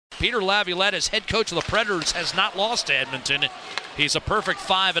Peter Laviolette, as head coach of the Predators, has not lost to Edmonton. He's a perfect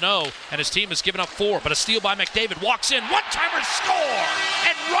 5-0, and his team has given up 4. But a steal by McDavid, walks in, one-timer, score!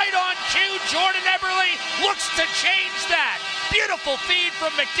 And right on cue, Jordan Eberle looks to change that. Beautiful feed from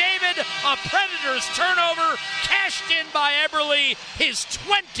McDavid, a Predators turnover, cashed in by Eberle, his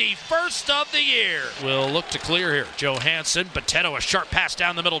 21st of the year. We'll look to clear here. Johansson, Boteto, a sharp pass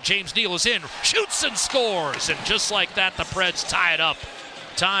down the middle. James Neal is in, shoots and scores. And just like that, the Preds tie it up.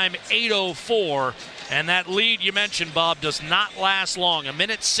 Time 8:04. And that lead you mentioned, Bob, does not last long.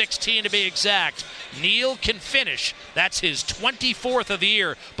 1:16 to be exact. Neal can finish. That's his 24th of the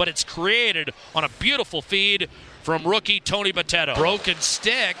year, but it's created on a beautiful feed from rookie Tony Boteto. Broken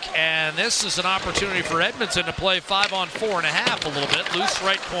stick, and this is an opportunity for Edmonton to play 5-on-4.5 a little bit. Loose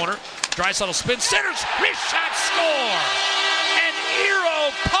right corner. Draisaitl spins, centers, wrist shot, score! And Eero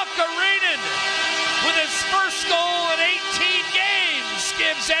Puckarinen, with his first goal in 18 games,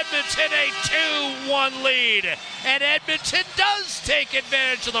 gives Edmonton a 2-1 lead. And Edmonton does take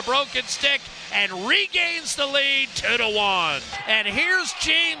advantage of the broken stick and regains the lead 2-1. And here's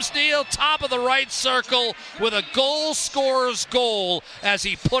James Neal, top of the right circle, with a goal scorer's goal as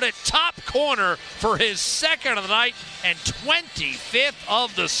he put it top corner for his second of the night and 25th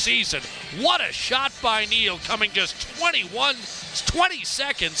of the season. What a shot by Neal, coming just 20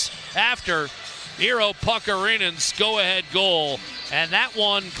 seconds after Eero Puckarinen's go-ahead goal. And that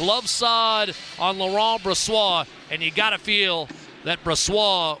one, glove side on Laurent Brossoit, and you got to feel that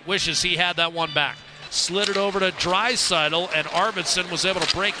Brossoit wishes he had that one back. Slid it over to Draisaitl, and Arvidsson was able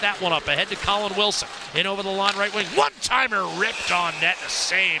to break that one up. Ahead to Colin Wilson. In over the line, right wing. One-timer ripped on net. A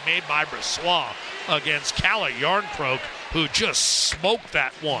save made by Brossoit against Kalle Järnkrok, who just smoked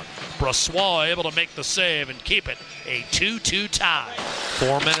that one. Brossoit able to make the save and keep it a 2-2 tie.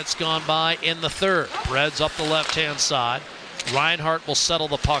 4 minutes gone by in the third. Preds up the left-hand side. Reinhart will settle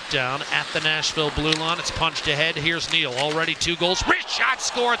the puck down at the Nashville blue line. It's punched ahead. Here's Neal. Already 2 goals. Wrist shot,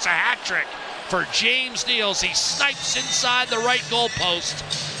 score. It's a hat trick for James Neal as he snipes inside the right goal post.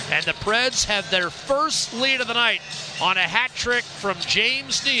 And the Preds have their first lead of the night on a hat trick from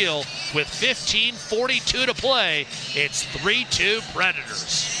James Neal with 15:42 to play. It's 3-2 Predators.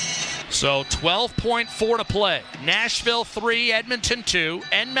 So 12.4 to play. Nashville 3, Edmonton 2.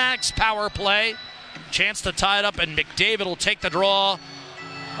 Enmax power play. Chance to tie it up, and McDavid will take the draw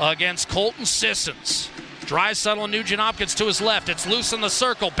against Colton Sissons. Draisaitl and Nugent-Hopkins to his left. It's loose in the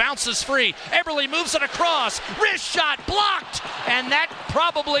circle. Bounces free. Eberle moves it across. Wrist shot blocked. And that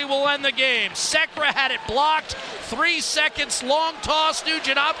probably will end the game. Sekera had it blocked. 3 seconds. Long toss.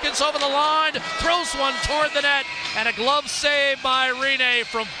 Nugent-Hopkins over the line. Throws one toward the net. And a glove save by Rinne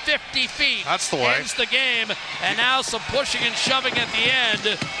from 50 feet. That's the way. Ends the game. And now some pushing and shoving at the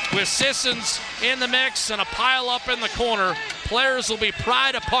end with Sissons in the mix and a pile up in the corner. Players will be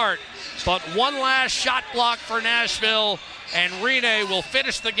pried apart. But one last shot block for Nashville, and Rinne will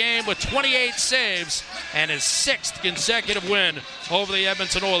finish the game with 28 saves, and his 6th consecutive win over the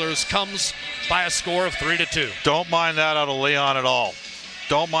Edmonton Oilers comes by a score of 3-2. Don't mind that out of Leon at all.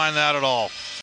 Don't mind that at all.